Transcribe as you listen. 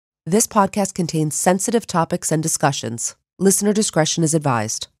This podcast contains sensitive topics and discussions. Listener discretion is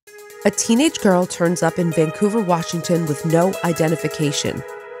advised. A teenage girl turns up in Vancouver, Washington with no identification,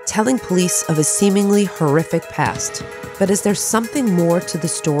 telling police of a seemingly horrific past. But is there something more to the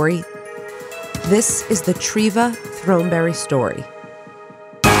story? This is the Treva Throneberry story.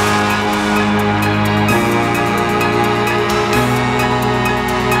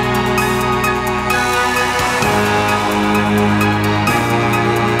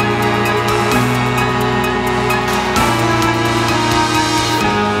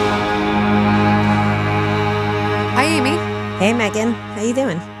 Hey, Megan. How you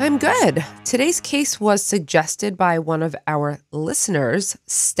doing? I'm good. Today's case was suggested by one of our listeners,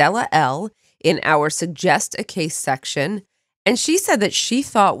 Stella L., in our Suggest a Case section. And she said that she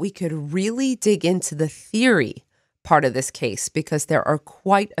thought we could really dig into the theory part of this case because there are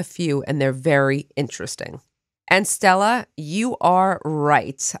quite a few and they're very interesting. And Stella, you are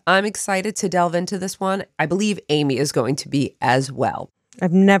right. I'm excited to delve into this one. I believe Amy is going to be as well.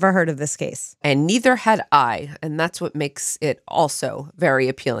 I've never heard of this case. And neither had I, and that's what makes it also very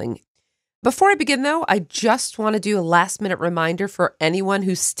appealing. Before I begin, though, I just want to do a last-minute reminder for anyone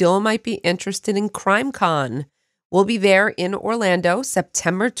who still might be interested in CrimeCon. We'll be there in Orlando,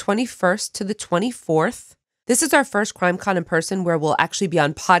 September 21st to the 24th. This is our first CrimeCon in person where we'll actually be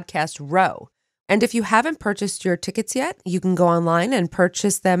on Podcast Row. And if you haven't purchased your tickets yet, you can go online and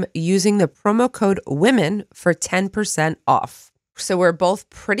purchase them using the promo code WOMEN for 10% off. So we're both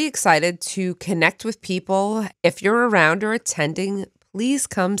pretty excited to connect with people. If you're around or attending, please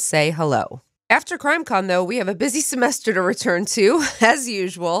come say hello. After CrimeCon, though, we have a busy semester to return to, as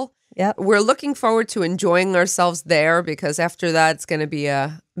usual. Yep. We're looking forward to enjoying ourselves there because after that, it's going to be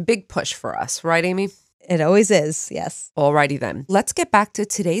a big push for us. Right, Amy? It always is, yes. Alrighty then. Let's get back to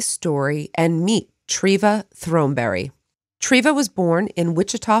today's story and meet Treva Throneberry. Treva was born in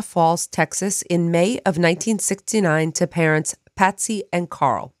Wichita Falls, Texas in May of 1969 to parents Patsy and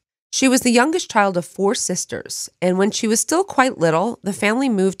Carl. She was the youngest child of 4 sisters, and when she was still quite little, the family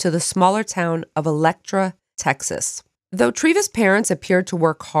moved to the smaller town of Electra, Texas. Though Treva's parents appeared to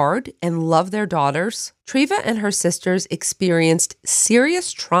work hard and love their daughters, Treva and her sisters experienced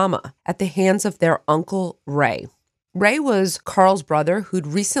serious trauma at the hands of their uncle, Ray. Ray was Carl's brother who'd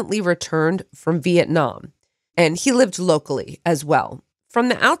recently returned from Vietnam, and he lived locally as well. From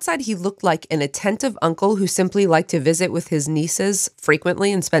the outside, he looked like an attentive uncle who simply liked to visit with his nieces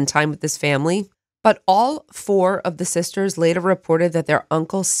frequently and spend time with his family. But all 4 of the sisters later reported that their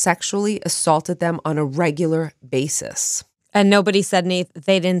uncle sexually assaulted them on a regular basis. And nobody said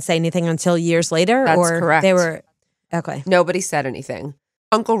they didn't say anything until years later? That's or correct. They were, okay. Nobody said anything.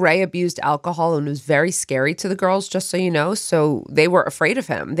 Uncle Ray abused alcohol and was very scary to the girls, just so you know, so they were afraid of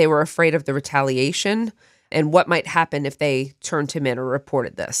him. They were afraid of the retaliation and what might happen if they turned him in or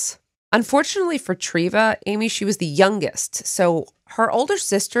reported this. Unfortunately for Treva, Amy, she was the youngest, so her older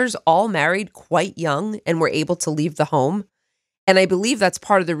sisters all married quite young and were able to leave the home. And I believe that's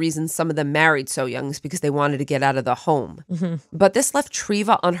part of the reason some of them married so young is because they wanted to get out of the home. Mm-hmm. But this left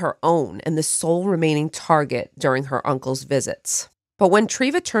Treva on her own and the sole remaining target during her uncle's visits. But when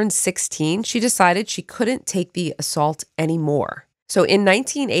Treva turned 16, she decided she couldn't take the assault anymore. So in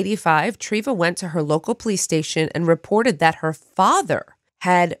 1985, Treva went to her local police station and reported that her father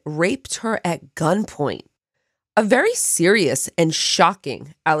had raped her at gunpoint. A very serious and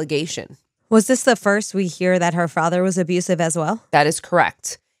shocking allegation. Was this the first we hear that her father was abusive as well? That is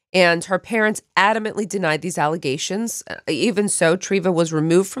correct. And her parents adamantly denied these allegations. Even so, Treva was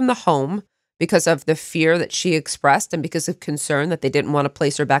removed from the home because of the fear that she expressed and because of concern that they didn't want to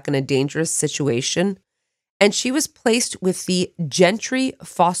place her back in a dangerous situation. And she was placed with the Gentry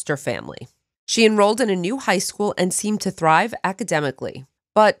foster family. She enrolled in a new high school and seemed to thrive academically.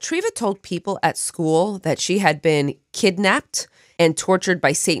 But Treva told people at school that she had been kidnapped and tortured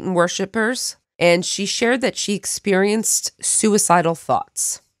by Satan worshipers, and she shared that she experienced suicidal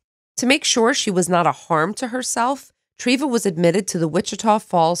thoughts. To make sure she was not a harm to herself, Treva was admitted to the Wichita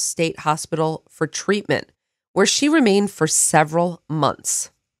Falls State Hospital for treatment, where she remained for several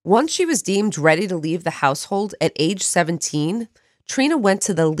months. Once she was deemed ready to leave the household at age 17, Trina went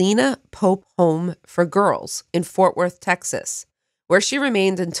to the Lena Pope Home for Girls in Fort Worth, Texas, where she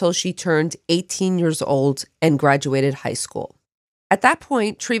remained until she turned 18 years old and graduated high school. At that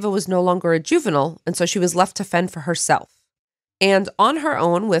point, Treva was no longer a juvenile, and so she was left to fend for herself. And on her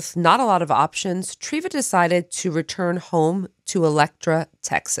own, with not a lot of options, Treva decided to return home to Electra,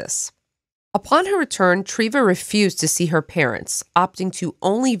 Texas. Upon her return, Treva refused to see her parents, opting to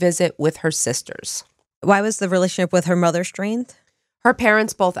only visit with her sisters. Why was the relationship with her mother strained? Her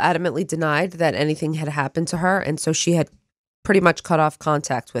parents both adamantly denied that anything had happened to her, and so she had pretty much cut off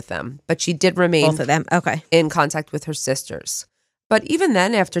contact with them, but she did remain Both of them. Okay. in contact with her sisters. But even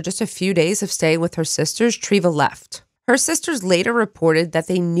then, after just a few days of staying with her sisters, Treva left. Her sisters later reported that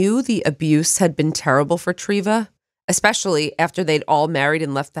they knew the abuse had been terrible for Treva, especially after they'd all married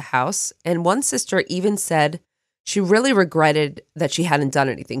and left the house. And one sister even said she really regretted that she hadn't done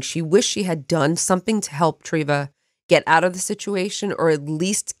anything. She wished she had done something to help Treva get out of the situation or at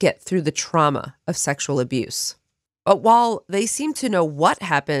least get through the trauma of sexual abuse. But while they seemed to know what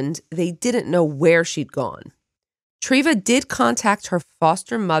happened, they didn't know where she'd gone. Treva did contact her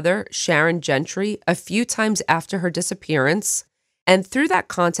foster mother, Sharon Gentry, a few times after her disappearance. And through that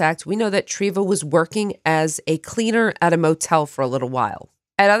contact, we know that Treva was working as a cleaner at a motel for a little while.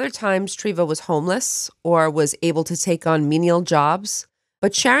 At other times, Treva was homeless or was able to take on menial jobs.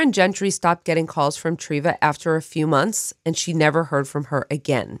 But Sharon Gentry stopped getting calls from Treva after a few months, and she never heard from her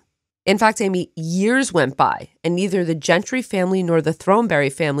again. In fact, Amy, years went by, and neither the Gentry family nor the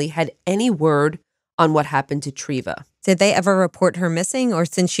Throneberry family had any word on what happened to Treva. Did they ever report her missing, or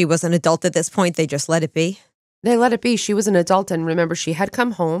since she was an adult at this point, they just let it be? They let it be. She was an adult, and remember, she had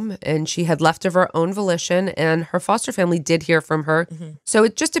come home, and she had left of her own volition, and her foster family did hear from her. So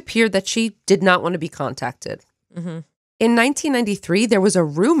it just appeared that she did not want to be contacted. In 1993, there was a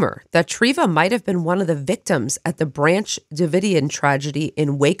rumor that Treva might have been one of the victims at the Branch Davidian tragedy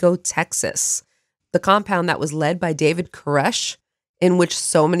in Waco, Texas, the compound that was led by David Koresh, in which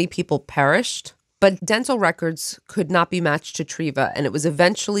so many people perished. But dental records could not be matched to Treva, and it was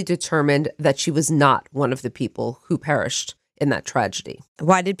eventually determined that she was not one of the people who perished in that tragedy.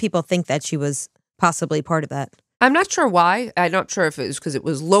 Why did people think that she was possibly part of that? I'm not sure why. I'm not sure if it was because it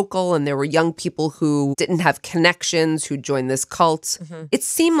was local and there were young people who didn't have connections who joined this cult. It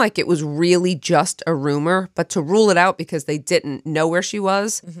seemed like it was really just a rumor, but to rule it out because they didn't know where she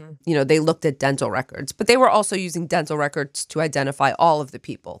was, they looked at dental records. But they were also using dental records to identify all of the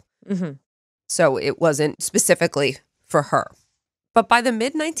people. So it wasn't specifically for her. But by the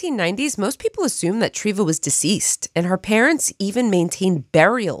mid-1990s, most people assumed that Treva was deceased, and her parents even maintained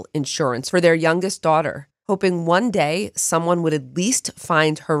burial insurance for their youngest daughter, hoping one day someone would at least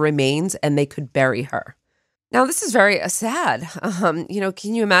find her remains and they could bury her. Now, this is very sad. Can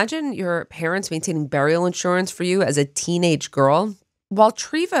you imagine your parents maintaining burial insurance for you as a teenage girl? While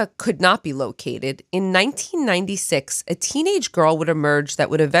Treva could not be located, in 1996, a teenage girl would emerge that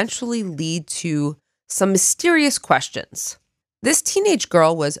would eventually lead to some mysterious questions. This teenage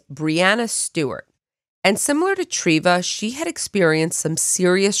girl was Brianna Stewart, and similar to Treva, she had experienced some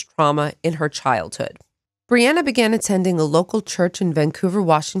serious trauma in her childhood. Brianna began attending a local church in Vancouver,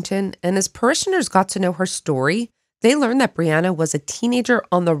 Washington, and as parishioners got to know her story, they learned that Brianna was a teenager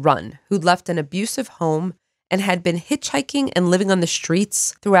on the run who'd left an abusive home and had been hitchhiking and living on the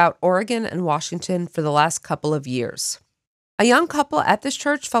streets throughout Oregon and Washington for the last couple of years. A young couple at this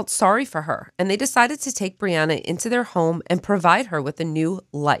church felt sorry for her, and they decided to take Brianna into their home and provide her with a new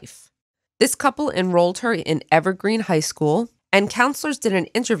life. This couple enrolled her in Evergreen High School, and counselors did an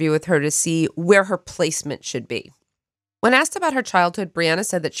interview with her to see where her placement should be. When asked about her childhood, Brianna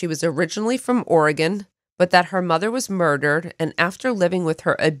said that she was originally from Oregon, but that her mother was murdered, and after living with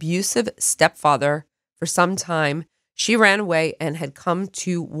her abusive stepfather for some time, she ran away and had come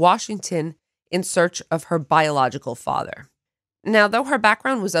to Washington in search of her biological father. Now, though her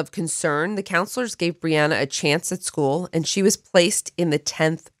background was of concern, the counselors gave Brianna a chance at school, and she was placed in the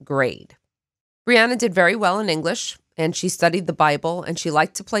 10th grade. Brianna did very well in English, and she studied the Bible, and she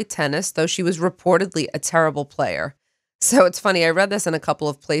liked to play tennis, though she was reportedly a terrible player. So it's funny, I read this in a couple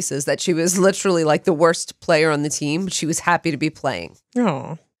of places, that she was literally like the worst player on the team, but she was happy to be playing.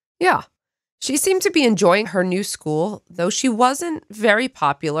 Oh. Yeah. She seemed to be enjoying her new school, though she wasn't very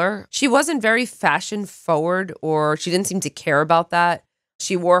popular. She wasn't very fashion forward, or she didn't seem to care about that.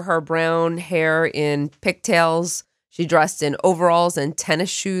 She wore her brown hair in pigtails. She dressed in overalls and tennis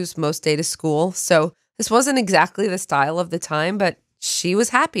shoes most day to school. So this wasn't exactly the style of the time, but she was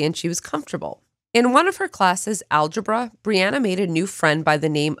happy and she was comfortable. In one of her classes, algebra, Brianna made a new friend by the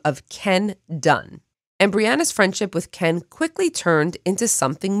name of Ken Dunn. And Brianna's friendship with Ken quickly turned into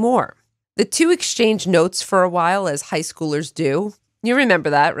something more. The two exchanged notes for a while, as high schoolers do. You remember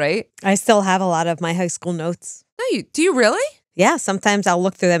that, right? I still have a lot of my high school notes. No, do you really? Yeah, sometimes I'll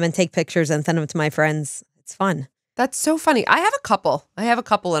look through them and take pictures and send them to my friends. It's fun. That's so funny. I have a couple.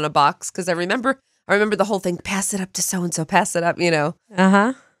 In a box because I remember the whole thing, pass it up to so-and-so, pass it up,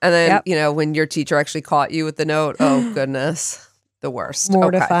 Uh-huh. And then, when your teacher actually caught you with the note, oh, goodness, the worst.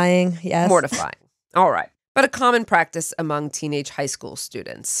 Mortifying, yes. Mortifying. All right. But a common practice among teenage high school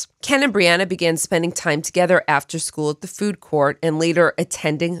students. Ken and Brianna began spending time together after school at the food court and later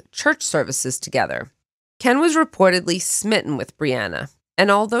attending church services together. Ken was reportedly smitten with Brianna,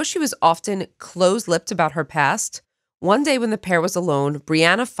 and although she was often close-lipped about her past, one day when the pair was alone,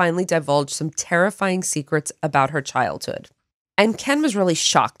 Brianna finally divulged some terrifying secrets about her childhood. And Ken was really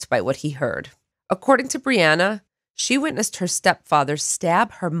shocked by what he heard. According to Brianna, she witnessed her stepfather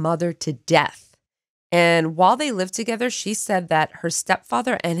stab her mother to death. And while they lived together, she said that her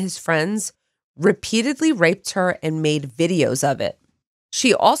stepfather and his friends repeatedly raped her and made videos of it.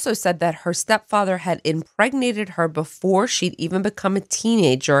 She also said that her stepfather had impregnated her before she'd even become a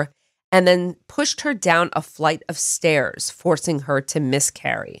teenager and then pushed her down a flight of stairs, forcing her to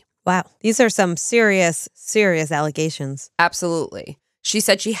miscarry. Wow. These are some serious, serious allegations. Absolutely. She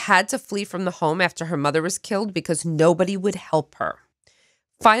said she had to flee from the home after her mother was killed because nobody would help her.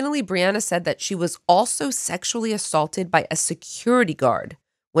 Finally, Brianna said that she was also sexually assaulted by a security guard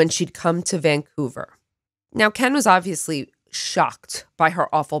when she'd come to Vancouver. Now, Ken was obviously shocked by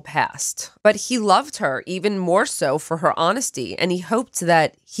her awful past, but he loved her even more so for her honesty, and he hoped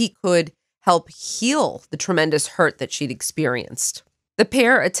that he could help heal the tremendous hurt that she'd experienced. The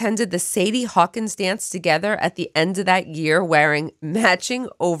pair attended the Sadie Hawkins dance together at the end of that year wearing matching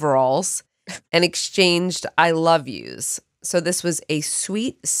overalls and exchanged I love yous. So this was a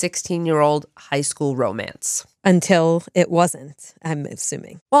sweet 16-year-old high school romance. Until it wasn't, I'm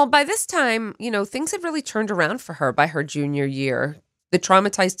assuming. Well, by this time, things had really turned around for her by her junior year. The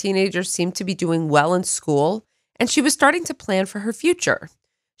traumatized teenager seemed to be doing well in school, and she was starting to plan for her future.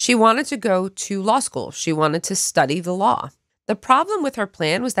 She wanted to go to law school. She wanted to study the law. The problem with her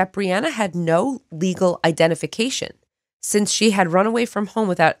plan was that Brianna had no legal identification, since she had run away from home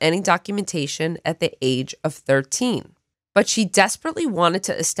without any documentation at the age of 13. But she desperately wanted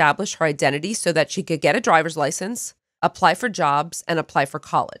to establish her identity so that she could get a driver's license, apply for jobs, and apply for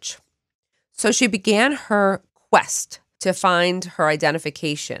college. So she began her quest to find her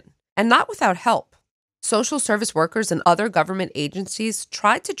identification, and not without help. Social service workers and other government agencies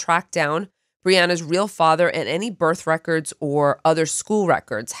tried to track down Brianna's real father and any birth records or other school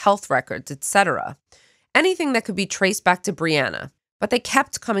records, health records, etc. Anything that could be traced back to Brianna, but they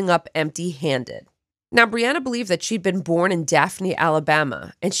kept coming up empty-handed. Now, Brianna believed that she'd been born in Daphne,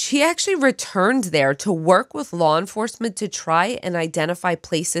 Alabama, and she actually returned there to work with law enforcement to try and identify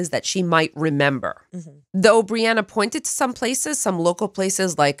places that she might remember. Mm-hmm. Though Brianna pointed to some places, some local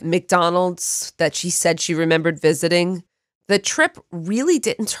places like McDonald's that she said she remembered visiting, the trip really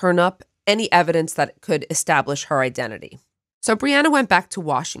didn't turn up any evidence that could establish her identity. So Brianna went back to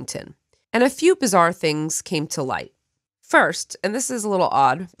Washington, and a few bizarre things came to light. First, and this is a little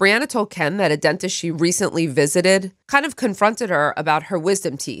odd, Brianna told Ken that a dentist she recently visited kind of confronted her about her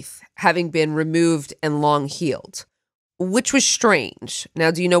wisdom teeth having been removed and long healed, which was strange. Now,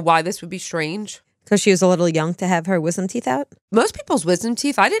 do you know why this would be strange? Because she was a little young to have her wisdom teeth out? Most people's wisdom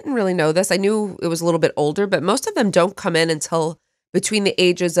teeth, I didn't really know this. I knew it was a little bit older, but most of them don't come in until between the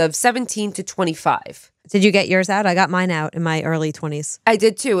ages of 17 to 25. Did you get yours out? I got mine out in my early 20s. I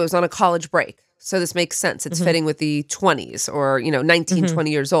did too. It was on a college break. So this makes sense. It's fitting with the 20s or, 19,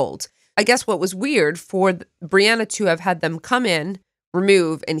 20 years old. I guess what was weird for Brianna to have had them come in,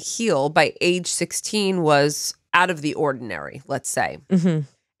 remove, and heal by age 16 was out of the ordinary, let's say. Mm-hmm.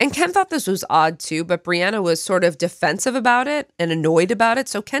 And Ken thought this was odd too, but Brianna was sort of defensive about it and annoyed about it.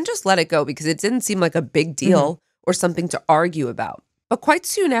 So Ken just let it go because it didn't seem like a big deal or something to argue about. But quite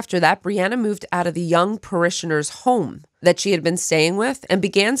soon after that, Brianna moved out of the young parishioner's home that she had been staying with and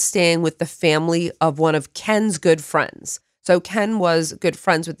began staying with the family of one of Ken's good friends. So Ken was good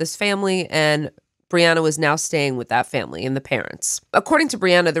friends with this family, and Brianna was now staying with that family and the parents. According to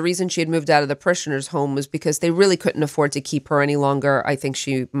Brianna, the reason she had moved out of the parishioner's home was because they really couldn't afford to keep her any longer. I think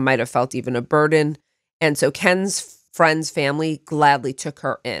she might have felt even a burden. And so Ken's friend's family gladly took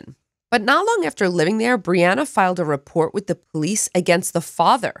her in. But not long after living there, Brianna filed a report with the police against the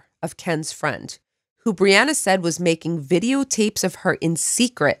father of Ken's friend, who Brianna said was making videotapes of her in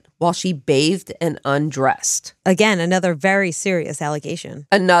secret while she bathed and undressed. Again, another very serious allegation.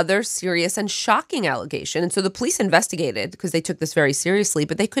 Another serious and shocking allegation. And so the police investigated because they took this very seriously,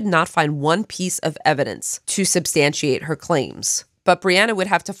 but they could not find one piece of evidence to substantiate her claims. But Brianna would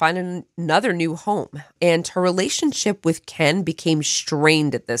have to find another new home, and her relationship with Ken became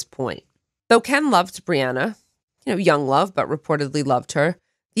strained at this point. Though Ken loved Brianna, young love, but reportedly loved her,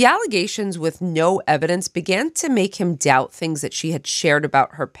 the allegations with no evidence began to make him doubt things that she had shared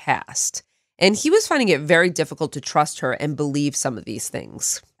about her past. And he was finding it very difficult to trust her and believe some of these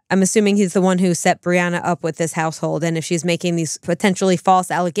things. I'm assuming he's the one who set Brianna up with this household, and if she's making these potentially false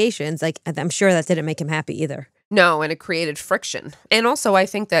allegations, I'm sure that didn't make him happy either. No, and it created friction. And also, I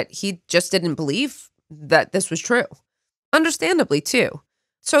think that he just didn't believe that this was true. Understandably, too.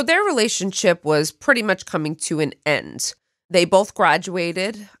 So their relationship was pretty much coming to an end. They both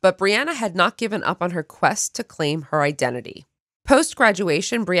graduated, but Brianna had not given up on her quest to claim her identity.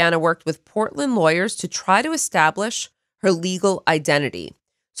 Post-graduation, Brianna worked with Portland lawyers to try to establish her legal identity.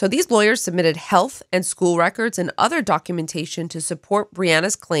 So these lawyers submitted health and school records and other documentation to support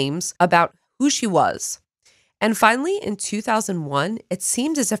Brianna's claims about who she was. And finally, in 2001, it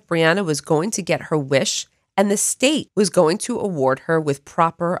seemed as if Brianna was going to get her wish and the state was going to award her with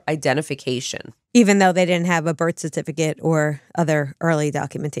proper identification. Even though they didn't have a birth certificate or other early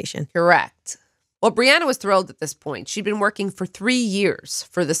documentation. Correct. Well, Brianna was thrilled at this point. She'd been working for 3 years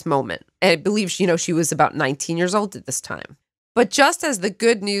for this moment. And I believe, she was about 19 years old at this time. But just as the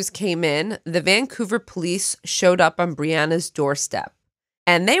good news came in, the Vancouver police showed up on Brianna's doorstep.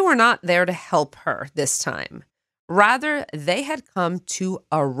 And they were not there to help her this time. Rather, they had come to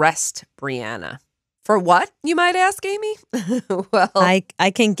arrest Brianna. For what, you might ask, Amy? Well,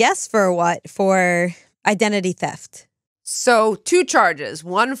 I can guess for what? For identity theft. So 2 charges,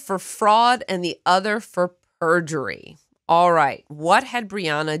 one for fraud and the other for perjury. All right, what had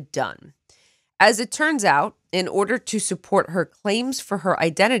Brianna done? As it turns out, in order to support her claims for her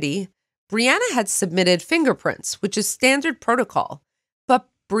identity, Brianna had submitted fingerprints, which is standard protocol. But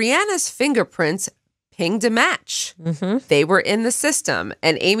Brianna's fingerprints pinged a match. They were in the system.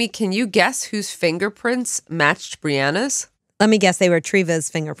 And Amy, can you guess whose fingerprints matched Brianna's? Let me guess, they were Treva's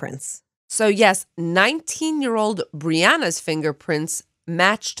fingerprints. So yes, 19-year-old Brianna's fingerprints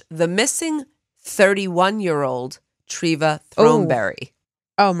matched the missing 31-year-old Treva Throneberry.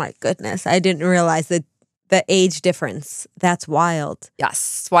 Oh my goodness. I didn't realize the age difference. That's wild.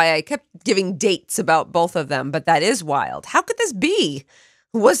 Yes, that's why I kept giving dates about both of them, but that is wild. How could this be?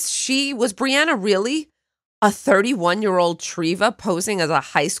 Was Brianna really a 31-year-old Treva posing as a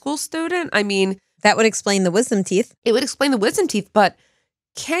high school student? I mean, that would explain the wisdom teeth. It would explain the wisdom teeth, but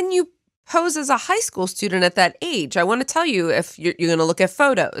can you pose as a high school student at that age? I want to tell you, if you're going to look at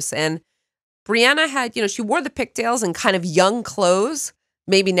photos, and Brianna had, she wore the pigtails and kind of young clothes.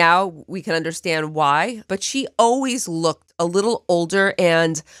 Maybe now we can understand why, but she always looked a little older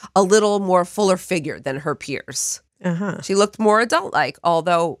and a little more fuller figure than her peers. She looked more adult-like,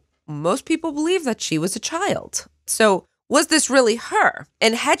 although most people believe that she was a child. So was this really her?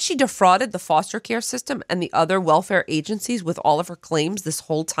 And had she defrauded the foster care system and the other welfare agencies with all of her claims this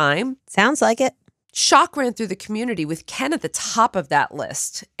whole time? Sounds like it. Shock ran through the community with Ken at the top of that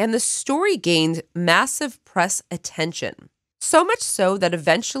list, and the story gained massive press attention. So much so that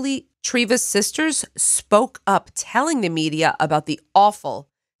eventually Treva's sisters spoke up, telling the media about the awful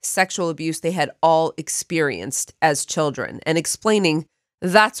sexual abuse they had all experienced as children, and explaining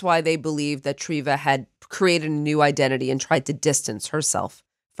that's why they believed that Treva had created a new identity and tried to distance herself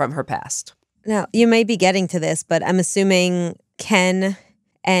from her past. Now, you may be getting to this, but I'm assuming Ken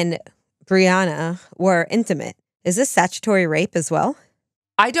and Brianna were intimate. Is this statutory rape as well?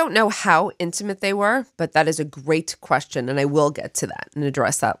 I don't know how intimate they were, but that is a great question, and I will get to that and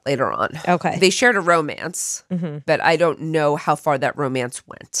address that later on. Okay. They shared a romance, but I don't know how far that romance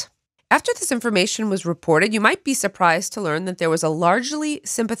went. After this information was reported, you might be surprised to learn that there was a largely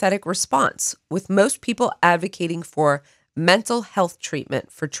sympathetic response, with most people advocating for mental health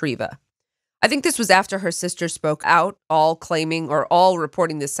treatment for Treva. I think this was after her sister spoke out, all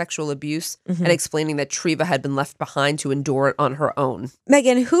reporting this sexual abuse and explaining that Treva had been left behind to endure it on her own.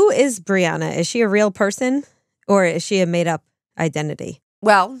 Meghan, who is Brianna? Is she a real person or is she a made-up identity?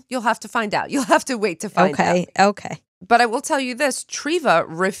 Well, you'll have to find out. You'll have to wait to find out. Okay. But I will tell you this, Treva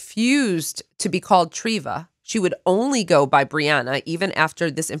refused to be called Treva. She would only go by Brianna even after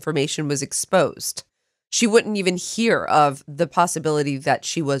this information was exposed. She wouldn't even hear of the possibility that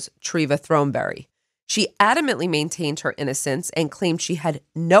she was Treva Throneberry. She adamantly maintained her innocence and claimed she had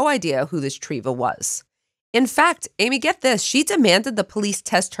no idea who this Treva was. In fact, Amy, get this, she demanded the police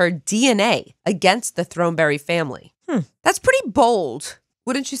test her DNA against the Throneberry family. That's pretty bold,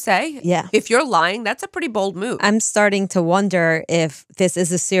 wouldn't you say? Yeah. If you're lying, that's a pretty bold move. I'm starting to wonder if this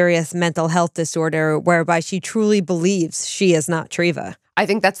is a serious mental health disorder whereby she truly believes she is not Treva. I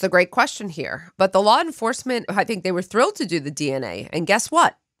think that's the great question here. But the law enforcement, I think they were thrilled to do the DNA. And guess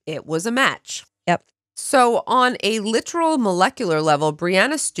what? It was a match. Yep. So on a literal molecular level,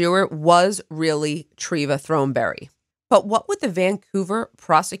 Brianna Stewart was really Treva Throneberry. But what would the Vancouver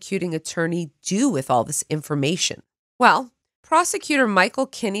prosecuting attorney do with all this information? Well, prosecutor Michael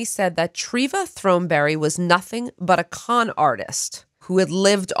Kinney said that Treva Throneberry was nothing but a con artist who had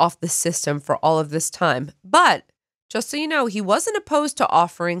lived off the system for all of this time. But just so you know, he wasn't opposed to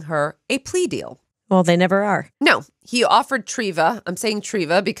offering her a plea deal. Well, they never are. No, he offered Treva, I'm saying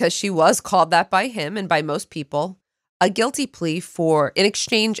Treva because she was called that by him and by most people, a guilty plea in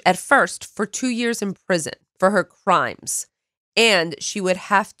exchange at first for 2 years in prison for her crimes. And she would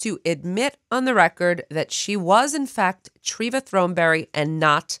have to admit on the record that she was, in fact, Treva Throneberry and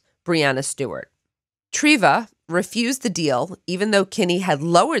not Brianna Stewart. Treva refused the deal, even though Kinney had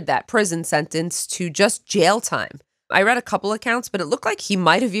lowered that prison sentence to just jail time. I read a couple accounts, but it looked like he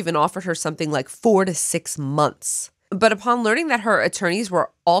might have even offered her something like 4 to 6 months. But upon learning that her attorneys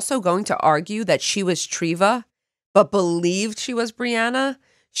were also going to argue that she was Treva, but believed she was Brianna,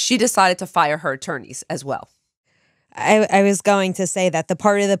 she decided to fire her attorneys as well. I was going to say that the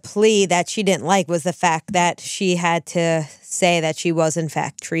part of the plea that she didn't like was the fact that she had to say that she was, in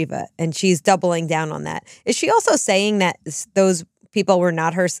fact, Treva, and she's doubling down on that. Is she also saying that those people were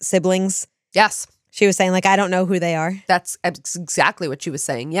not her siblings? Yes. She was saying, like, I don't know who they are. That's exactly what she was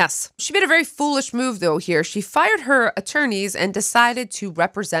saying, yes. She made a very foolish move, though, here. She fired her attorneys and decided to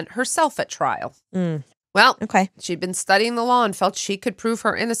represent herself at trial. Well, okay. She'd been studying the law and felt she could prove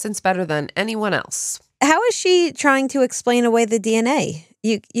her innocence better than anyone else. How is she trying to explain away the DNA?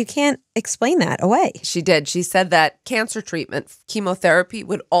 You can't explain that away. She did. She said that cancer treatment, chemotherapy,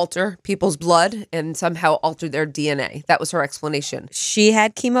 would alter people's blood and somehow alter their DNA. That was her explanation. She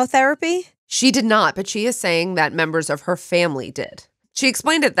had chemotherapy? She did not, but she is saying that members of her family did. She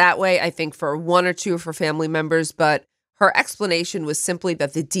explained it that way, I think, for 1 or 2 of her family members, but her explanation was simply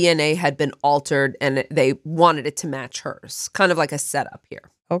that the DNA had been altered and they wanted it to match hers. Kind of like a setup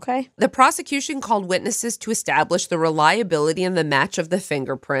here. Okay. The prosecution called witnesses to establish the reliability and the match of the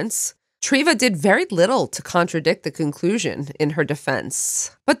fingerprints. Treva did very little to contradict the conclusion in her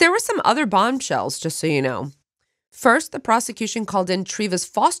defense. But there were some other bombshells, just so you know. First, the prosecution called in Treva's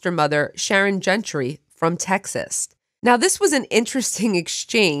foster mother, Sharon Gentry, from Texas. Now, this was an interesting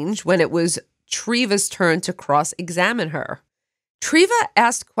exchange when it was Treva's turn to cross-examine her. Treva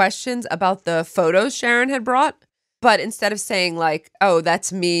asked questions about the photos Sharon had brought, but instead of saying like, oh,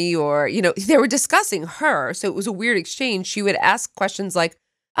 that's me, or, they were discussing her, so it was a weird exchange. She would ask questions like,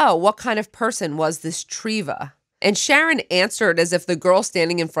 oh, what kind of person was this Treva? And Sharon answered as if the girl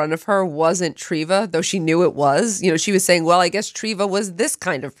standing in front of her wasn't Treva, though she knew it was. She was saying, well, I guess Treva was this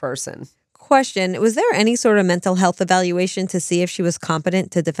kind of person. Question, was there any sort of mental health evaluation to see if she was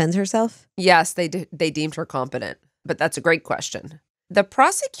competent to defend herself? Yes, they deemed her competent, but that's a great question. The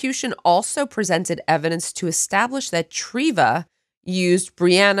prosecution also presented evidence to establish that Treva used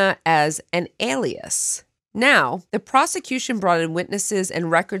Brianna as an alias. Now, the prosecution brought in witnesses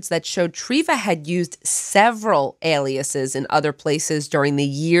and records that showed Treva had used several aliases in other places during the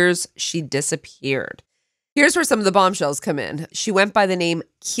years she disappeared. Here's where some of the bombshells come in. She went by the name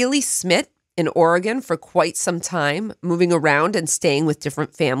Keely Smith in Oregon for quite some time, moving around and staying with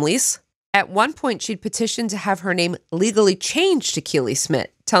different families. At one point, she'd petitioned to have her name legally changed to Keely Smith,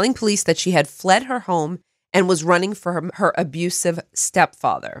 telling police that she had fled her home and was running for her abusive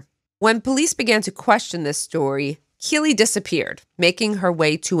stepfather. When police began to question this story, Keely disappeared, making her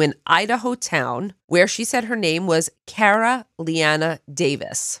way to an Idaho town where she said her name was Cara Leanna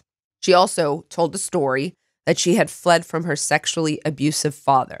Davis. She also told the story that she had fled from her sexually abusive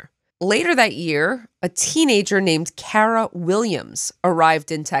father. Later that year, a teenager named Cara Williams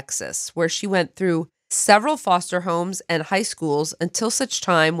arrived in Texas, where she went through several foster homes and high schools until such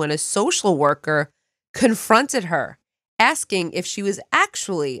time when a social worker confronted her, asking if she was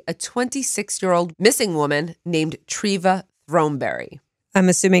actually a 26-year-old missing woman named Treva Throneberry. I'm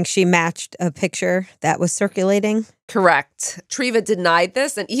assuming she matched a picture that was circulating? Correct. Treva denied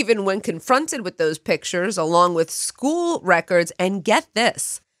this, and even when confronted with those pictures, along with school records, and get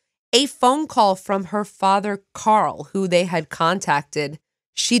this, a phone call from her father, Carl, who they had contacted,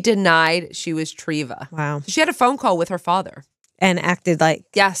 she denied she was Treva. Wow. She had a phone call with her father. And acted like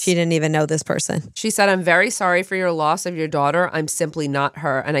yes, she didn't even know this person. She said, I'm very sorry for your loss of your daughter. I'm simply not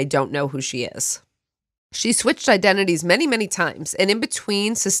her, and I don't know who she is. She switched identities many, many times, and in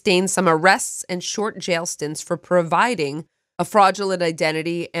between sustained some arrests and short jail stints for providing a fraudulent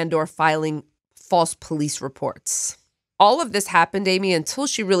identity and or filing false police reports. All of this happened, Amy, until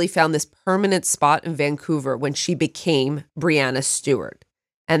she really found this permanent spot in Vancouver when she became Brianna Stewart.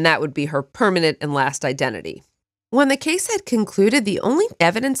 And that would be her permanent and last identity. When the case had concluded, the only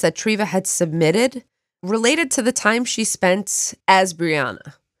evidence that Treva had submitted related to the time she spent as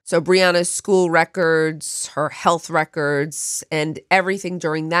Brianna. So Brianna's school records, her health records, and everything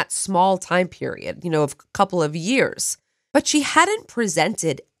during that small time period, of a couple of years. But she hadn't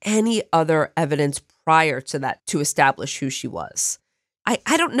presented any other evidence prior to that to establish who she was.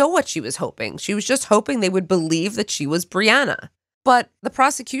 I don't know what she was hoping. She was just hoping they would believe that she was Brianna. But the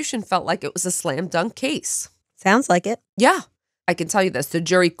prosecution felt like it was a slam dunk case. Sounds like it. Yeah. I can tell you this. The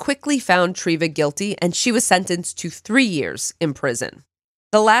jury quickly found Treva guilty, and she was sentenced to 3 years in prison.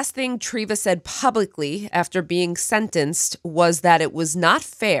 The last thing Treva said publicly after being sentenced was that it was not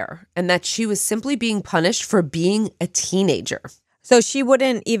fair and that she was simply being punished for being a teenager. So she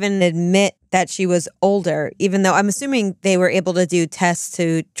wouldn't even admit that she was older, even though I'm assuming they were able to do tests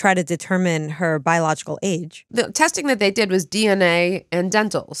to try to determine her biological age. The testing that they did was DNA and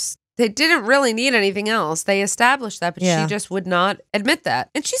dentals. They didn't really need anything else. They established that, but she just would not admit that.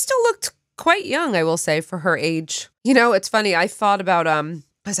 And she still looked quite young, I will say, for her age. You know, it's funny. I thought about, I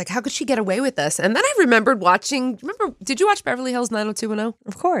was like, how could she get away with this? And then I remembered did you watch Beverly Hills 90210?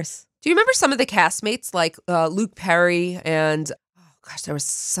 Of course. Do you remember some of the castmates like Luke Perry and, there was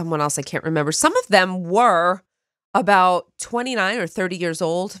someone else I can't remember. Some of them were about 29 or 30 years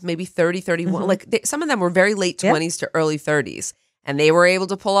old, maybe 30, 31. Like some of them were very late 20s to early 30s. And they were able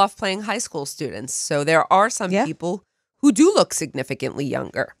to pull off playing high school students. So there are some people who do look significantly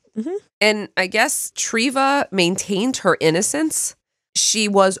younger. And I guess Treva maintained her innocence. She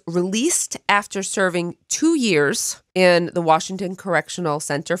was released after serving 2 years in the Washington Correctional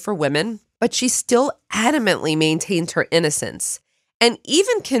Center for Women, but she still adamantly maintained her innocence and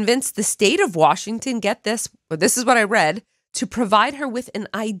even convinced the state of Washington, get this, but this is what I read, to provide her with an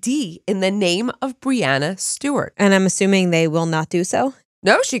ID in the name of Breonna Stewart. And I'm assuming they will not do so?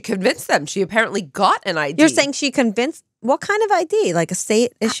 No, she convinced them. She apparently got an ID. You're saying she convinced? What kind of ID? Like a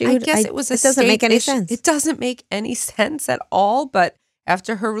state issued? I guess it was a It doesn't make any sense. It doesn't make any sense at all, but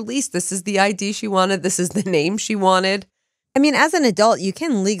after her release, this is the ID she wanted. This is the name she wanted. I mean, as an adult, you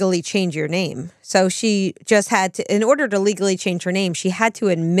can legally change your name. So she just had to, in order to legally change her name, she had to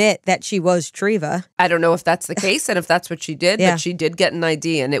admit that she was Treva. I don't know if that's the case and if that's what she did, but she did get an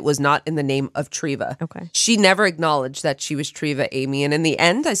ID and it was not in the name of Treva. Okay. She never acknowledged that she was Treva Amy. And in the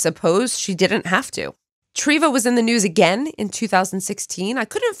end, I suppose she didn't have to. Treva was in the news again in 2016. I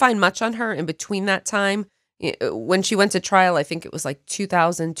couldn't find much on her in between that time. When she went to trial, I think it was like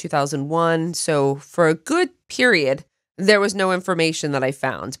 2000, 2001. So for a good period, there was no information that I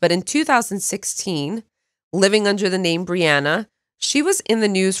found. But in 2016, living under the name Breonna, she was in the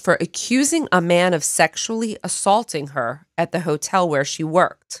news for accusing a man of sexually assaulting her at the hotel where she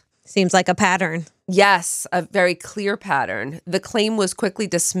worked. Seems like a pattern. Yes, a very clear pattern. The claim was quickly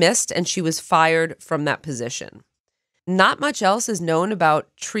dismissed and she was fired from that position. Not much else is known about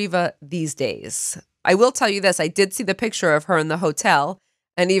Treva these days. I will tell you this, I did see the picture of her in the hotel.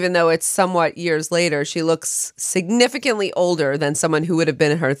 And even though it's somewhat years later, she looks significantly older than someone who would have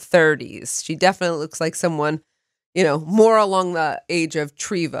been in her 30s. She definitely looks like someone, more along the age of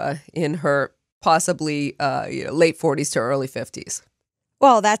Treva in her possibly late 40s to early 50s.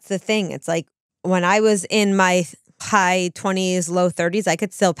 Well, that's the thing. It's like when I was in my high 20s, low 30s, I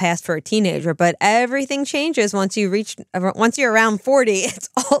could still pass for a teenager, but everything changes once you're around 40. It's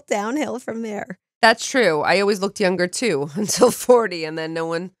all downhill from there. That's true. I always looked younger too until 40, and then no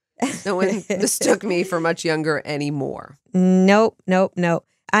one mistook me for much younger anymore. Nope.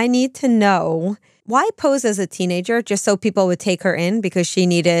 I need to know, why pose as a teenager? Just so people would take her in because she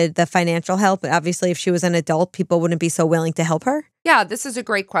needed the financial help. Obviously, if she was an adult, people wouldn't be so willing to help her. Yeah, this is a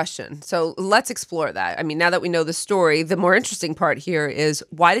great question. So let's explore that. I mean, now that we know the story, the more interesting part here is,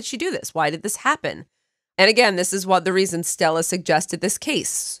 why did she do this? Why did this happen? And again, this is the reason Stella suggested this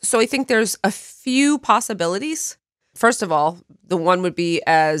case. So I think there's a few possibilities. First of all, the one would be,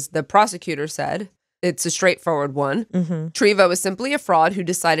 as the prosecutor said, it's a straightforward one. Treva was simply a fraud who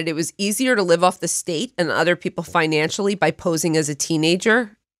decided it was easier to live off the state and other people financially by posing as a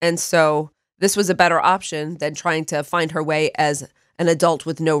teenager. And so this was a better option than trying to find her way as an adult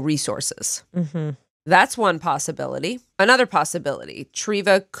with no resources. That's one possibility. Another possibility,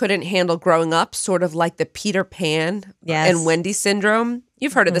 Treva couldn't handle growing up, sort of like the Peter Pan and Wendy syndrome.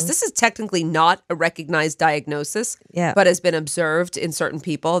 You've heard of this. This is technically not a recognized diagnosis, but has been observed in certain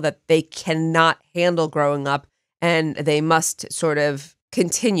people that they cannot handle growing up and they must sort of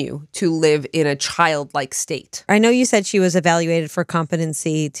continue to live in a childlike state. I know you said she was evaluated for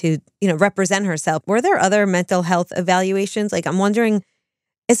competency to, represent herself. Were there other mental health evaluations? Like, I'm wondering,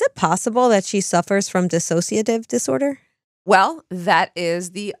 is it possible that she suffers from dissociative disorder? Well, that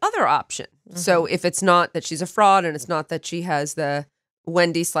is the other option. So if it's not that she's a fraud and it's not that she has the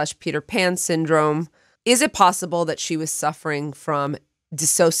Wendy/Peter Pan syndrome, is it possible that she was suffering from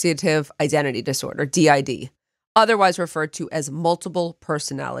dissociative identity disorder, DID, otherwise referred to as multiple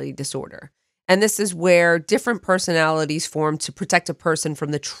personality disorder? And this is where different personalities form to protect a person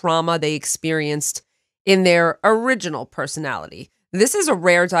from the trauma they experienced in their original personality. This is a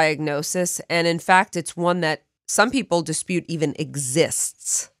rare diagnosis, and in fact, it's one that some people dispute even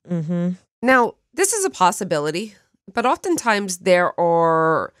exists. Now, this is a possibility. but oftentimes there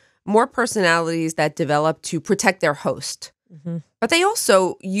are more personalities that develop to protect their host. But they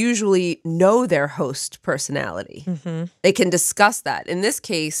also usually know their host personality. They can discuss that. In this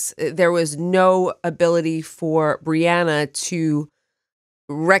case, there was no ability for Brianna to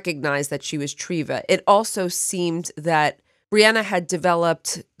recognize that she was Treva. It also seemed that Brianna had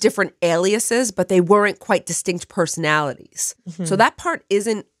developed different aliases, but they weren't quite distinct personalities. So that part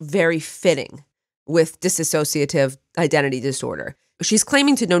isn't very fitting with dissociative identity disorder. She's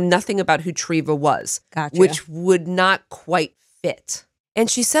claiming to know nothing about who Treva was, which would not quite fit. And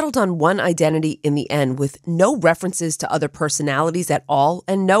she settled on one identity in the end with no references to other personalities at all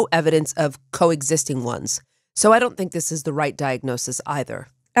and no evidence of coexisting ones. So I don't think this is the right diagnosis either.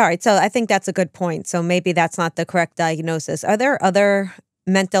 All right, so I think that's a good point. So maybe that's not the correct diagnosis. Are there other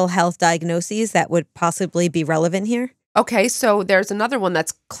mental health diagnoses that would possibly be relevant here? Okay, so there's another one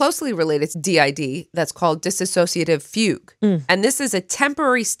that's closely related to DID that's called dissociative fugue. And this is a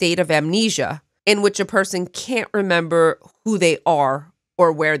temporary state of amnesia in which a person can't remember who they are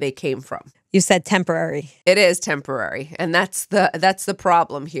or where they came from. You said temporary. It is temporary, and that's the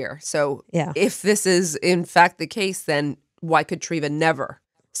problem here. So if this is in fact the case, then why could Treva never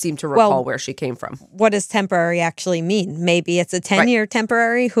seem to recall where she came from? What does temporary actually mean? Maybe it's a 10-year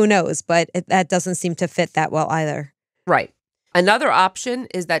temporary, who knows? But that doesn't seem to fit that well either. Right. Another option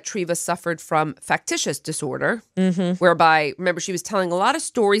is that Treva suffered from factitious disorder, whereby, remember, she was telling a lot of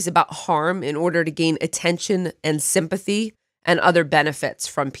stories about harm in order to gain attention and sympathy and other benefits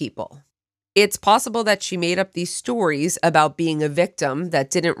from people. It's possible that she made up these stories about being a victim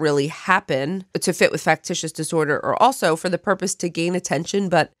that didn't really happen to fit with factitious disorder, or also for the purpose to gain attention,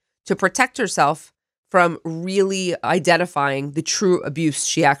 but to protect herself from really identifying the true abuse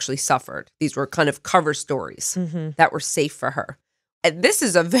she actually suffered. These were kind of cover stories that were safe for her. And this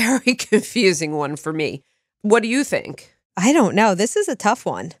is a very confusing one for me. What do you think? I don't know. This is a tough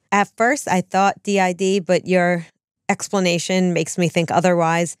one. At first, I thought DID, but your explanation makes me think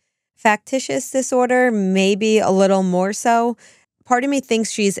otherwise. Factitious disorder, maybe a little more so. Part of me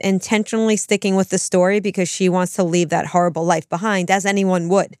thinks she's intentionally sticking with the story because she wants to leave that horrible life behind, as anyone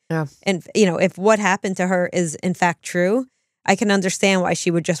would. Yeah. And, if what happened to her is in fact true, I can understand why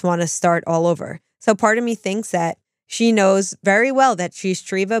she would just want to start all over. So part of me thinks that she knows very well that she's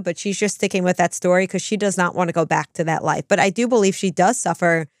Treva, but she's just sticking with that story because she does not want to go back to that life. But I do believe she does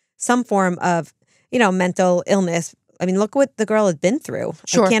suffer some form of, mental illness. I mean, look what the girl had been through.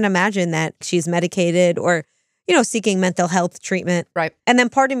 Sure. I can't imagine that she's medicated or seeking mental health treatment. Right. And then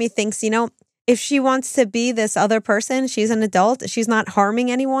part of me thinks, if she wants to be this other person, she's an adult. She's not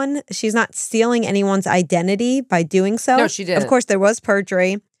harming anyone. She's not stealing anyone's identity by doing so. No, she didn't. Of course, there was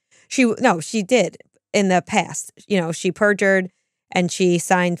perjury. She did in the past. She perjured and she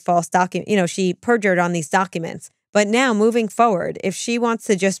signed false documents. She perjured on these documents. But now moving forward, if she wants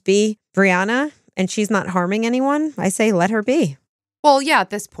to just be Brianna and she's not harming anyone, I say let her be. Well, yeah, at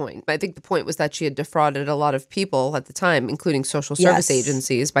this point. I think the point was that she had defrauded a lot of people at the time, including social service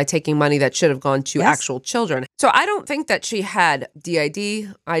agencies, by taking money that should have gone to actual children. So I don't think that she had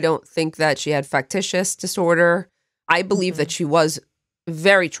DID. I don't think that she had factitious disorder. I believe that she was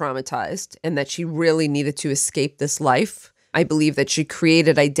very traumatized and that she really needed to escape this life. I believe that she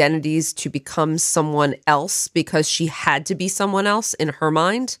created identities to become someone else because she had to be someone else in her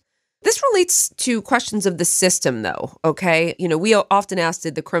mind. This relates to questions of the system, though, okay? We often ask,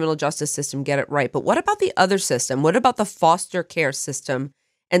 did the criminal justice system get it right? But what about the other system? What about the foster care system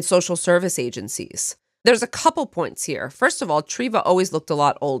and social service agencies? There's a couple points here. First of all, Treva always looked a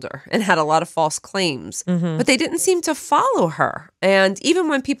lot older and had a lot of false claims, but they didn't seem to follow her. And even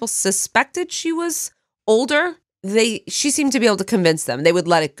when people suspected she was older, she seemed to be able to convince them. They would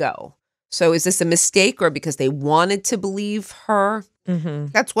let it go. So is this a mistake or because they wanted to believe her?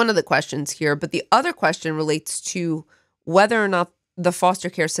 That's one of the questions here. But the other question relates to whether or not the foster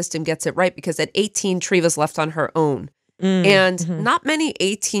care system gets it right, because at 18, Treva's left on her own. And not many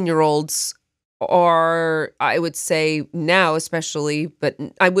 18-year-olds are, I would say now especially, but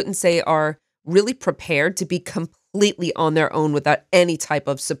I wouldn't say are really prepared to be completely on their own without any type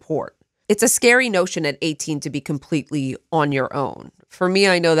of support. It's a scary notion at 18 to be completely on your own. For me,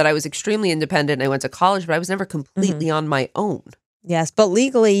 I know that I was extremely independent. I went to college, but I was never completely on my own. Yes, but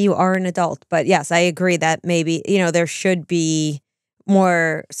legally you are an adult. But yes, I agree that maybe, there should be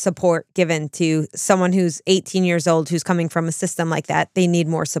more support given to someone who's 18 years old, who's coming from a system like that. They need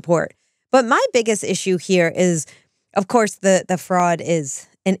more support. But my biggest issue here is, of course, the fraud is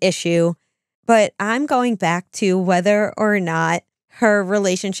an issue. But I'm going back to whether or not her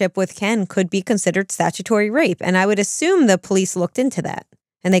relationship with Ken could be considered statutory rape. And I would assume the police looked into that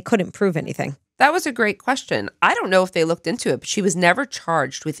and they couldn't prove anything. That was a great question. I don't know if they looked into it, but she was never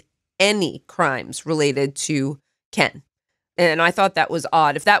charged with any crimes related to Ken. And I thought that was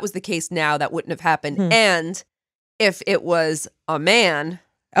odd. If that was the case now, that wouldn't have happened. And if it was a man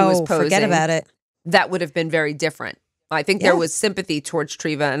who was posing, forget about it. That would have been very different. I think there was sympathy towards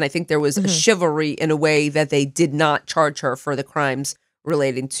Treva, and I think there was chivalry in a way that they did not charge her for the crimes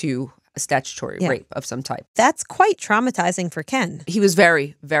relating to a statutory rape of some type. That's quite traumatizing for Ken. He was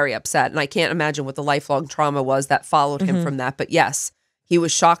very, very upset, and I can't imagine what the lifelong trauma was that followed him from that. But yes, he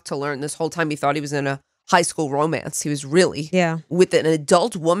was shocked to learn this whole time he thought he was in a high school romance. He was really with an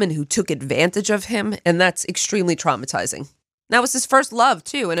adult woman who took advantage of him, and that's extremely traumatizing. That was his first love,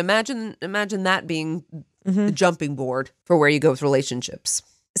 too, and imagine that being the jumping board for where you go with relationships.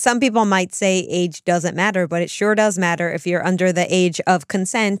 Some people might say age doesn't matter, but it sure does matter if you're under the age of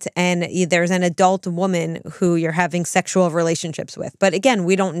consent and there's an adult woman who you're having sexual relationships with. But again,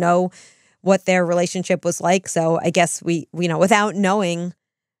 we don't know what their relationship was like. So I guess we without knowing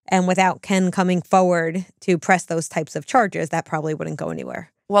and without Ken coming forward to press those types of charges, that probably wouldn't go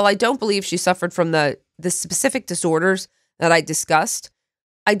anywhere. Well, I don't believe she suffered from the specific disorders that I discussed.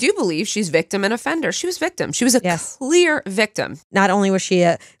 I do believe she's victim and offender. She was victim. She was a clear victim. Not only was she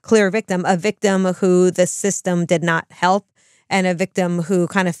a clear victim, a victim who the system did not help, and a victim who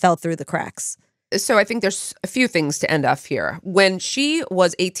kind of fell through the cracks. So I think there's a few things to end off here. When she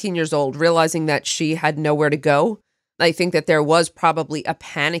was 18 years old, realizing that she had nowhere to go, I think that there was probably a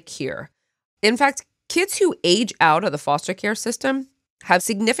panic here. In fact, kids who age out of the foster care system have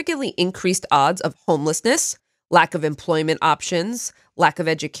significantly increased odds of homelessness, lack of employment options, lack of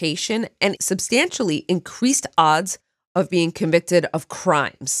education, and substantially increased odds of being convicted of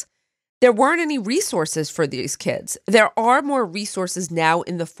crimes. There weren't any resources for these kids. There are more resources now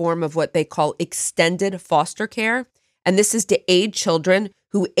in the form of what they call extended foster care, and this is to aid children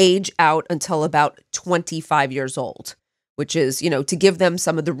who age out until about 25 years old, which is, to give them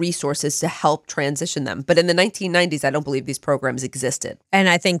some of the resources to help transition them. But in the 1990s, I don't believe these programs existed. And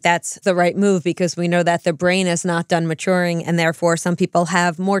I think that's the right move because we know that the brain is not done maturing and therefore some people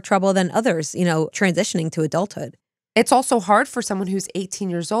have more trouble than others, transitioning to adulthood. It's also hard for someone who's 18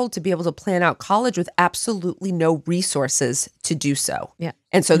 years old to be able to plan out college with absolutely no resources to do so. Yeah.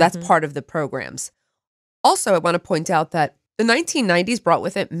 And so that's part of the programs. Also, I want to point out that the 1990s brought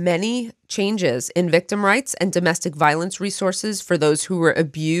with it many changes in victim rights and domestic violence resources for those who were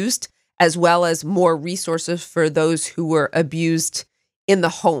abused, as well as more resources for those who were abused in the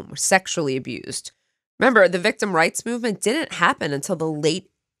home, sexually abused. Remember, the victim rights movement didn't happen until the late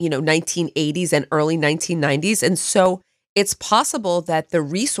 1980s and early 1990s. And so it's possible that the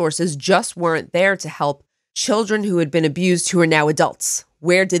resources just weren't there to help children who had been abused who are now adults.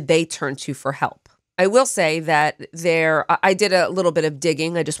 Where did they turn to for help? I will say that I did a little bit of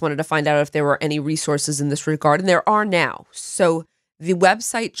digging. I just wanted to find out if there were any resources in this regard, and there are now. So the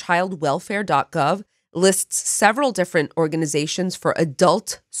website childwelfare.gov lists several different organizations for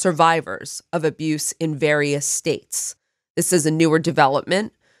adult survivors of abuse in various states. This is a newer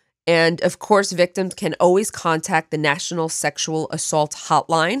development. And of course, victims can always contact the National Sexual Assault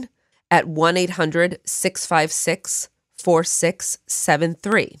Hotline at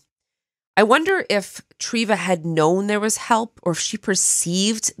 1-800-656-4673. I wonder if Treva had known there was help or if she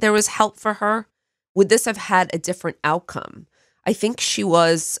perceived there was help for her. Would this have had a different outcome? I think she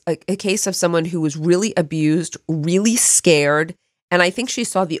was a case of someone who was really abused, really scared, and I think she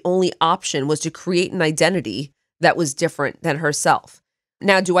saw the only option was to create an identity that was different than herself.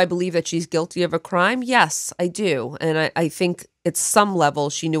 Now, do I believe that she's guilty of a crime? Yes, I do. And I think at some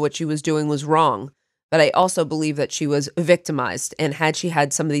level she knew what she was doing was wrong. But I also believe that she was victimized. And had she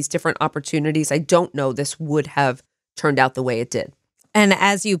had some of these different opportunities, I don't know this would have turned out the way it did. And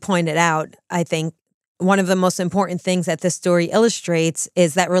as you pointed out, I think one of the most important things that this story illustrates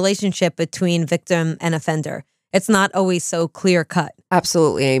is that relationship between victim and offender. It's not always so clear cut.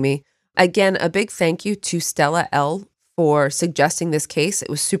 Absolutely, Amy. Again, a big thank you to Stella L. for suggesting this case. It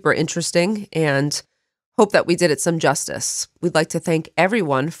was super interesting and hope that we did it some justice. We'd like to thank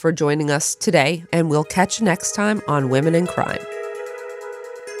everyone for joining us today, and we'll catch you next time on Women in Crime.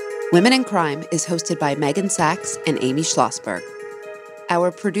 Women in Crime is hosted by Meghan Sachs and Amy Shlosberg.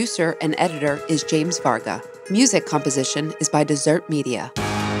 Our producer and editor is James Varga. Music composition is by Desert Media.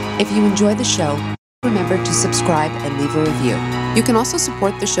 If you enjoy the show, remember to subscribe and leave a review. You can also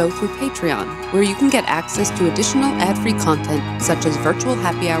support the show through Patreon, where you can get access to additional ad-free content such as virtual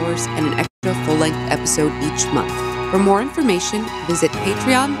happy hours and an extra full-length episode each month. For more information, visit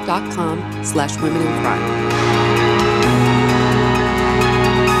patreon.com/womenincrime.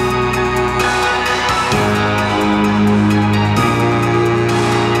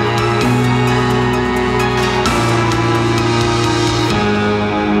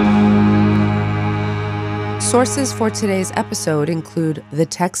 Sources for today's episode include the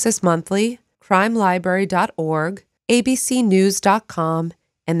Texas Monthly, crimelibrary.org, abcnews.com,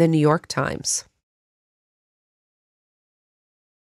 and the New York Times.